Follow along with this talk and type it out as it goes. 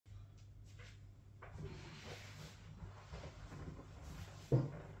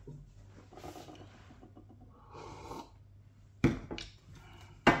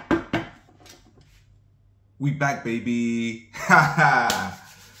We back, baby.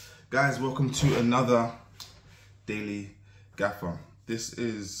 Guys, welcome to another Daily Gaffer. This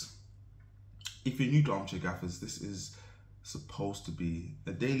is, if you're new to Armchair Gaffers, this is supposed to be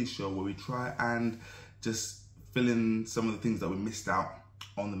a daily show where we try and just fill in some of the things that we missed out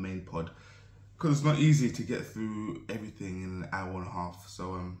on the main pod. Because it's not easy to get through everything in an hour and a half.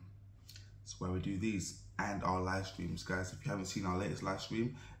 So that's why we do these and our live streams. Guys, if you haven't seen our latest live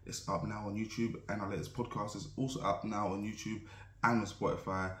stream, it's up now on YouTube, and our latest podcast is also up now on YouTube and on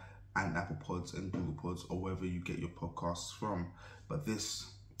Spotify and Apple Pods and Google Pods or wherever you get your podcasts from. But this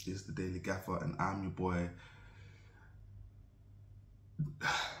is the Daily Gaffer, and I'm your boy.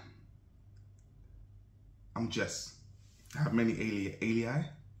 I'm Jess. I have many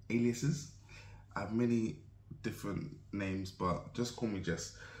aliases. I have many different names, but just call me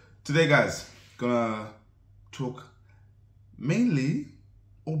Jess. Today, guys, gonna talk mainly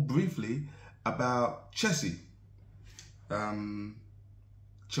or briefly about Chessy,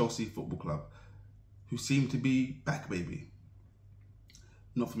 Chelsea Football Club, who seem to be back, baby.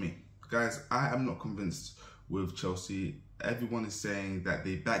 Not for me. Guys, I am not convinced with Chelsea. Everyone is saying that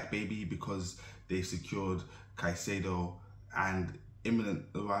they back, baby, because they secured Caicedo and imminent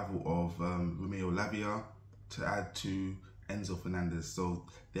arrival of Lavia to add to Enzo Fernandez. So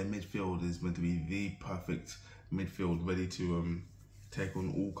their midfield is meant to be the perfect midfield, ready to take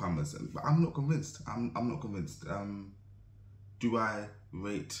on all comers. But I'm not convinced. I'm not convinced. Do I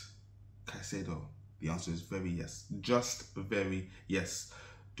rate Caicedo? The answer is very yes. Just very yes.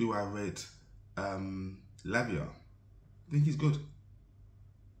 Do I rate Lavia? I think he's good.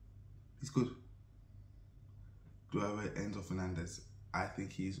 He's good. Do I rate Enzo Fernandez? I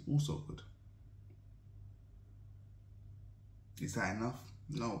think he's also good. Is that enough?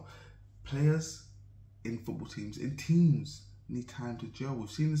 No. Players in football teams, in teams, need time to gel. We've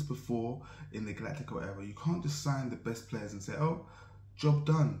seen this before in the Galactico era. You can't just sign the best players and say, "Oh, job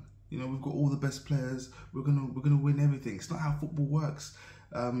done. You know, we've got all the best players. We're gonna win everything." It's not how football works.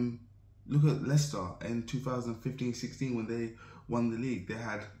 Look at Leicester in 2015-16 when they won the league. They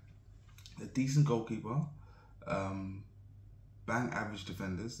had a decent goalkeeper, bang average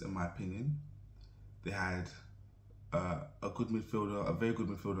defenders, in my opinion. They had a good midfielder, a very good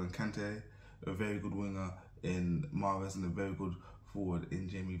midfielder in Kante, a very good winger in Mahrez, and a very good forward in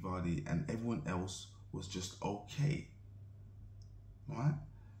Jamie Vardy, and everyone else was just okay. Alright?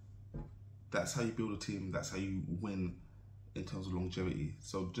 That's how you build a team, that's how you win in terms of longevity.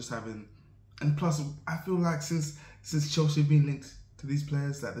 So just having, and plus I feel like since Chelsea have been linked to these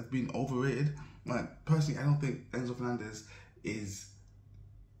players, that they've been overrated. Like, personally, I don't think Enzo Fernandez is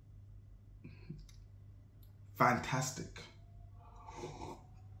fantastic.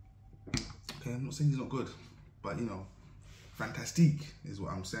 Okay, I'm not saying he's not good, but you know, fantastique is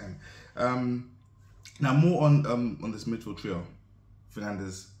what I'm saying. Now more on this midfield trio: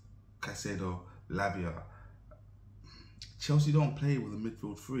 Fernandez, Caicedo, Lavia. Chelsea don't play with a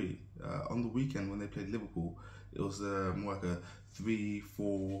midfield three. On the weekend when they played Liverpool, it was more like a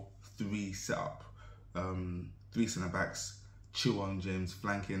 3-4-3 setup. 3 centre backs, Chilwell and James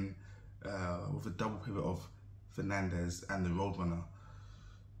flanking, with a double pivot of Fernandez and the Roadrunner.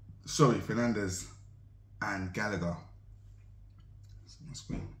 Sorry, Fernandez and Gallagher. That's my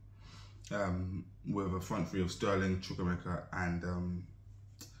screen. With a front three of Sterling, Chukwuemeka, and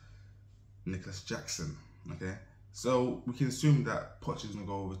Nicholas Jackson. Okay, so we can assume that Poch is gonna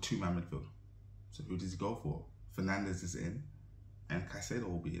go with a 2-man midfield. So who does he go for? Fernandez is in, and Caicedo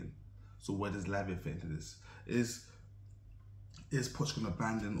will be in. So where does Lavia fit into this? Is Poch gonna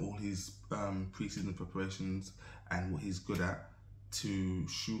abandon all his pre-season preparations and what he's good at to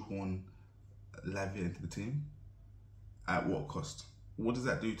shoehorn Lavia into the team? At what cost? What does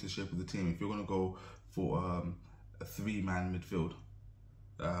that do to the shape of the team? If you're going to go for a 3-man midfield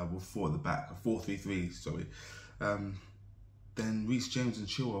with 4 at the back, a 4-3-3, sorry, then Reece James and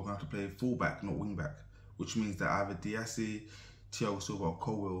Chilwell are going to have to play full-back, not wing-back, which means that either Diassi, Thiago Silva or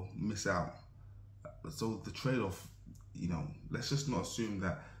Cole will miss out. So the trade-off, you know, let's just not assume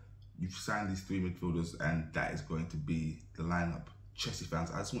that you've signed these 3 midfielders and that is going to be the lineup. Chelsea fans,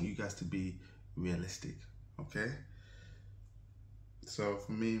 I just want you guys to be realistic, okay? So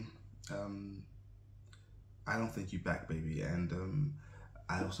for me, I don't think you back, baby, and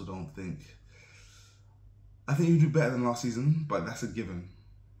I also don't think, I think you do better than last season, but that's a given.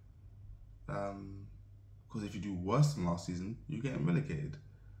 Because if you do worse than last season, you're getting relegated.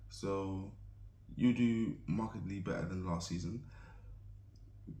 So you do markedly better than last season.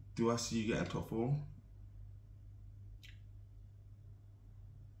 Do I see you getting top 4?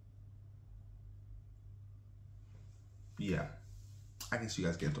 Yeah, I can see you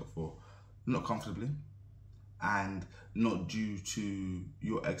guys getting top 4. Not comfortably, and not due to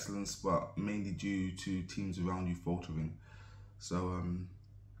your excellence, but mainly due to teams around you faltering. So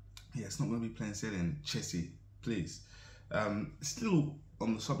yeah, it's not going to be plain sailing. Chessy, please. Still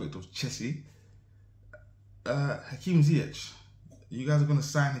on the subject of Chessy, Hakim Ziyech. You guys are going to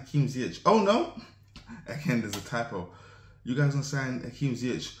sign Hakim Ziyech. Oh no! Again, there's a typo. You guys are going to sign Hakim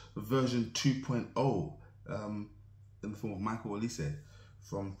Ziyech version 2.0 in the form of Michael Olise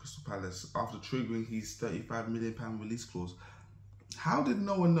from Crystal Palace after triggering his £35 million release clause. How did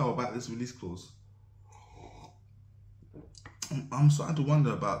no one know about this release clause? I'm starting to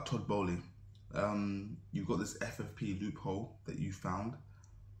wonder about Todd Bowley. You've got this FFP loophole that you found,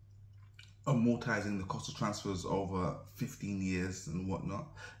 amortizing the cost of transfers over 15 years and whatnot.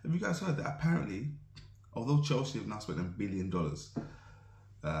 Have you guys heard that apparently, although Chelsea have now spent $1 billion,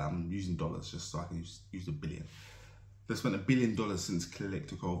 using dollars just so I can use a billion, they've spent $1 billion since Clearlake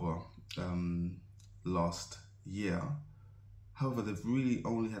took over last year. However, they've really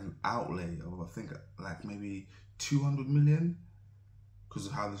only had an outlay of, I think, like maybe 200 million because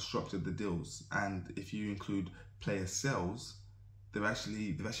of how they structured the deals. And if you include player sales, they've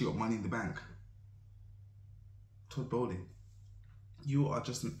actually got money in the bank. Todd Bowley, you are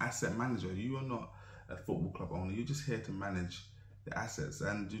just an asset manager. You are not a football club owner. You're just here to manage the assets,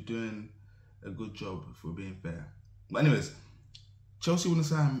 and you're doing a good job, if we're being fair. But anyways, Chelsea want to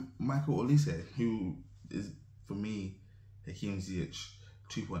sign Michael Olise, who is, for me, Hakim Ziyech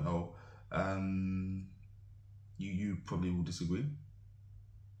 2.0. You probably will disagree.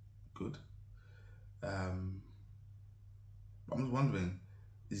 Good. I'm just wondering,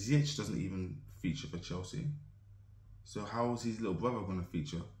 Ziyech doesn't even feature for Chelsea. So how is his little brother going to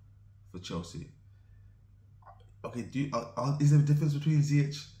feature for Chelsea? Okay, is there a difference between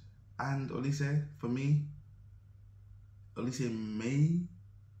Ziyech and Olise? For me, Olise may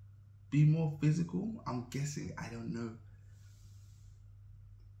be more physical. I'm guessing. I don't know.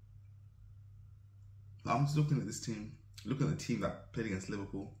 I'm just looking at this team. Looking at the team that played against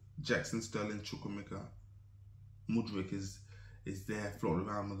Liverpool. Jackson, Sterling, Chukwuemeka, Mudryk is there floating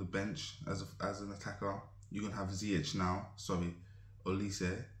around on the bench as an attacker. You're going to have Ziyech now. Sorry,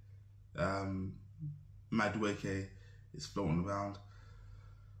 Olise. Madueke is floating around.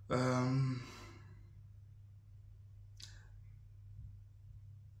 I'm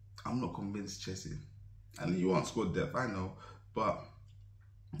not convinced, Chessy. And you want squad depth, I know. But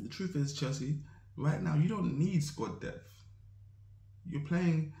the truth is, Chelsea, right now, you don't need squad depth. You're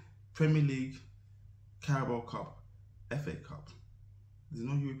playing Premier League, Carabao Cup, FA Cup. There's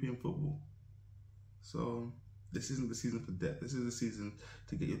no European football. So this isn't the season for depth. This is the season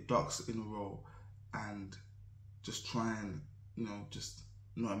to get your ducks in a row and just try and, just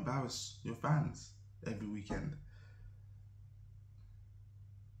not embarrass your fans every weekend.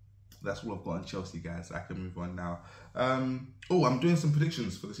 That's all I've got on Chelsea, guys. I can move on now. I'm doing some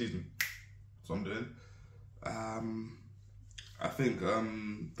predictions for the season. That's what I'm doing. I think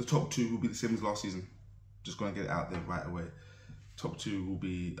the top two will be the same as last season. Just going to get it out there right away. Top two will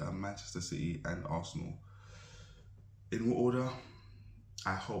be Manchester City and Arsenal. In what order?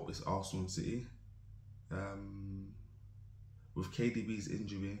 I hope it's Arsenal and City. With KDB's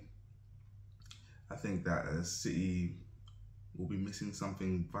injury, I think that City will be missing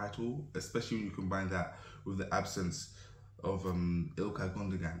something vital, especially when you combine that with the absence of Ilkay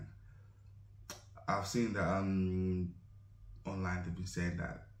Gundogan. I've seen that online they've been saying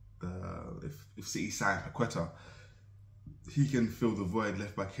that if City sign Paqueta, he can fill the void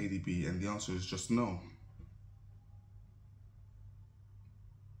left by KDB, and the answer is just no.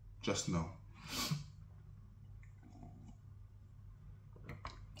 Just no.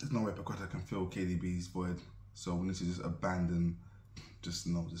 There's no way Paqueta can fill KDB's void, so we need to just abandon, just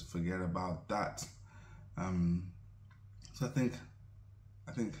forget about that. So I think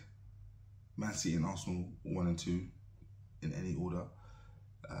Man City and Arsenal 1 and 2 in any order.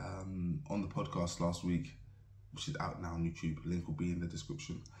 On the podcast last week, which is out now on YouTube, link will be in the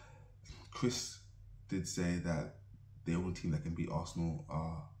description, Chris did say that the only team that can beat Arsenal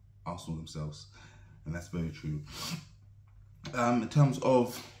are Arsenal themselves, and that's very true. In terms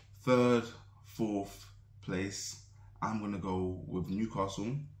of third, fourth place, I'm going to go with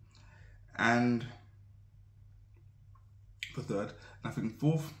Newcastle, and for third, and I think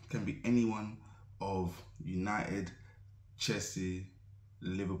fourth can be any one of United, Chessy,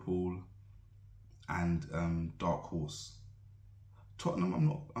 Liverpool, and Dark Horse.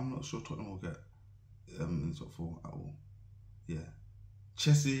 Tottenham, I'm not sure Tottenham will get in the top four at all. Yeah,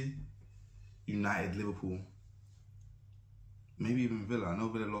 Chessy, United, Liverpool, maybe even Villa. I know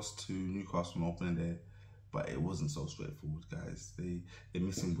Villa lost to Newcastle on opening day, but it wasn't so straightforward, guys. They're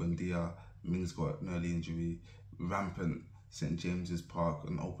missing Buendia, Mings got an early injury, rampant St James's Park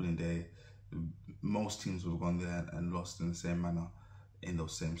on opening day. Most teams would have gone there and lost in the same manner in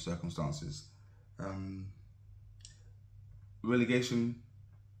those same circumstances. Relegation,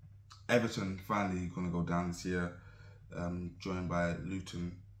 Everton finally going to go down this year, joined by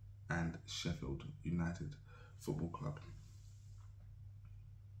Luton and Sheffield United Football Club.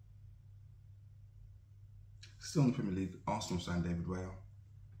 Still in the Premier League, Arsenal signed David Raya,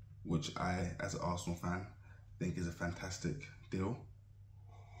 which I, as an Arsenal fan, think is a fantastic deal.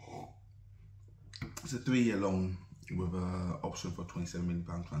 It's a 3-year loan with an option for a £27 million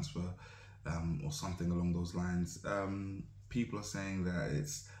transfer, or something along those lines. People are saying that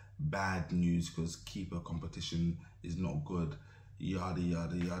it's bad news because keeper competition is not good, yada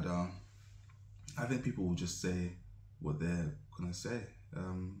yada yada. I think people will just say what they're gonna say.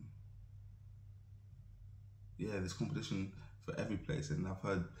 Yeah, there's competition for every place, and I've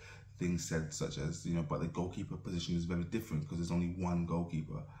heard things said such as, you know, but the goalkeeper position is very different because there's only one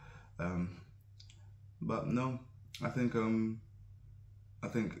goalkeeper. But no, I think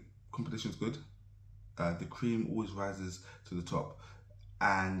competition's good. The cream always rises to the top,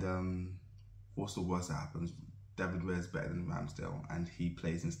 and what's the worst that happens? David Raya is better than Ramsdale and he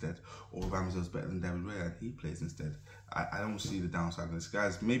plays instead, or Ramsdale's better than David Raya and he plays instead. I don't see the downside of this,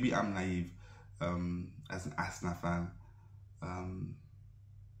 guys. Maybe I'm naive as an Arsenal fan,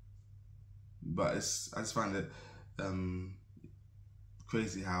 but I just find it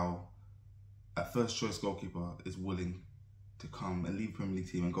crazy how a first choice goalkeeper is willing to come and leave a Premier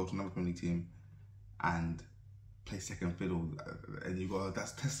League team and go to another Premier League team and play second fiddle, and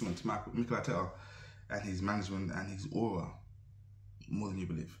that's testament to Mikel Arteta and his management and his aura, more than you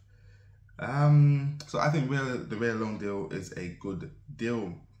believe. So I think the Raya loan deal is a good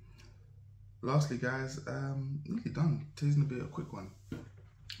deal. Lastly, guys, nearly done. Today's gonna be a quick one.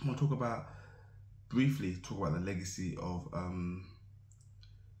 I'm gonna briefly talk about the legacy of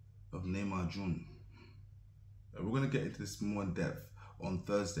Neymar Jr. We're gonna get into this more in depth on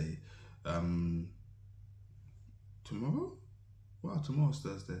Thursday. Tomorrow? Wow, tomorrow's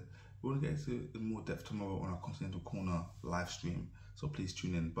Thursday. We're gonna get into it in more depth tomorrow on our Continental Corner live stream, so please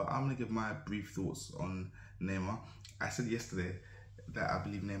tune in. But I'm gonna give my brief thoughts on Neymar. I said yesterday that I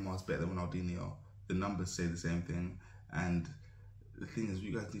believe Neymar is better than Ronaldinho. The numbers say the same thing, and the thing is, what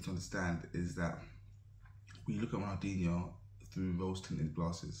you guys need to understand is that we look at Ronaldinho through rose-tinted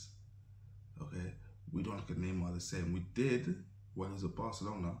glasses. Okay, we don't look at Neymar the same. We did when he was at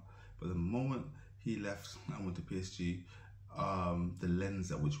Barcelona, but the moment he left and went to PSG, the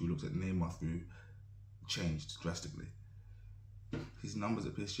lens at which we looked at Neymar through changed drastically. His numbers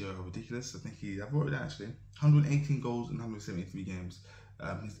at PSG are ridiculous. I think I've wrote it down actually, 118 goals in 173 games.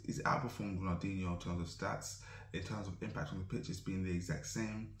 He's outperformed Ronaldinho in terms of stats. In terms of impact on the pitch, it's been the exact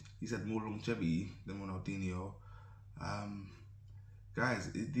same. He's had more longevity than Ronaldinho.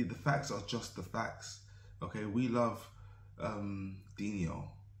 Guys, the facts are just the facts. Okay, we love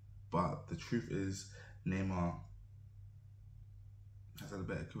Dino, but the truth is Neymar has had a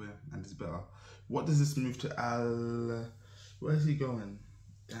better career and is better. What does this move to where is he going?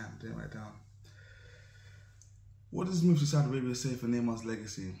 Damn, didn't write it down. What does this move to Saudi Arabia say for Neymar's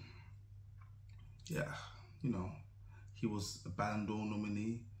legacy? Yeah, you know, he was a Ballon d'Or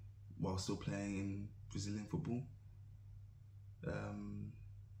nominee while still playing in Brazilian football.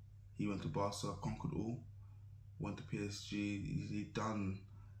 He went to Barca, conquered all, went to PSG. He'd done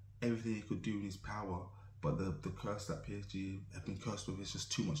everything he could do in his power, but the curse that PSG have been cursed with is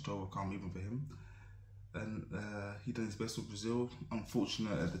just too much to overcome even for him. And he done his best with Brazil.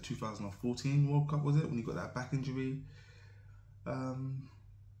 Unfortunate at the 2014 World Cup, was it, when he got that back injury? What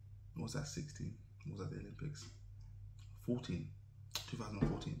was that, 16? What was that, the Olympics?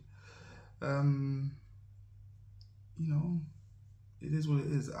 2014. You know, it is what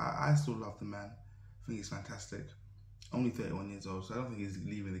it is. I still love the man. I think he's fantastic. Only 31 years old, so I don't think he's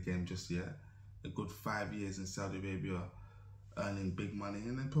leaving the game just yet. A good 5 years in Saudi Arabia, earning big money,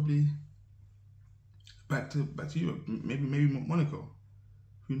 and then probably back to Europe, maybe Monaco.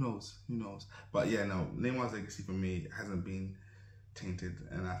 Who knows? But yeah, no, Neymar's legacy for me hasn't been tainted,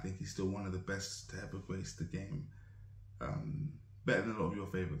 and I think he's still one of the best to ever grace the game. Better than a lot of your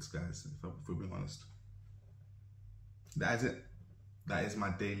favourites, guys, if we're being honest. That is it. That is my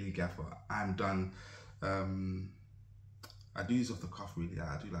daily gaffer. I'm done. I do this off the cuff, really.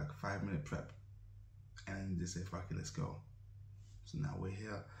 I do like 5-minute prep and just say, fuck it, let's go. So now we're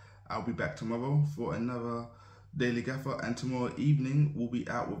here. I'll be back tomorrow for another Daily Gaffer, and tomorrow evening we'll be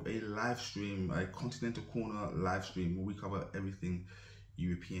out with a live stream, a Continental Corner live stream, where we cover everything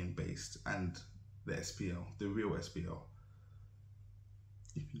European based and the SPL, the real SPL.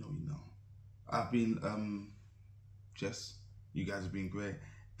 If you know, you know. I've been Jess. You guys have been great,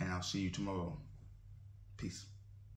 and I'll see you tomorrow. Peace.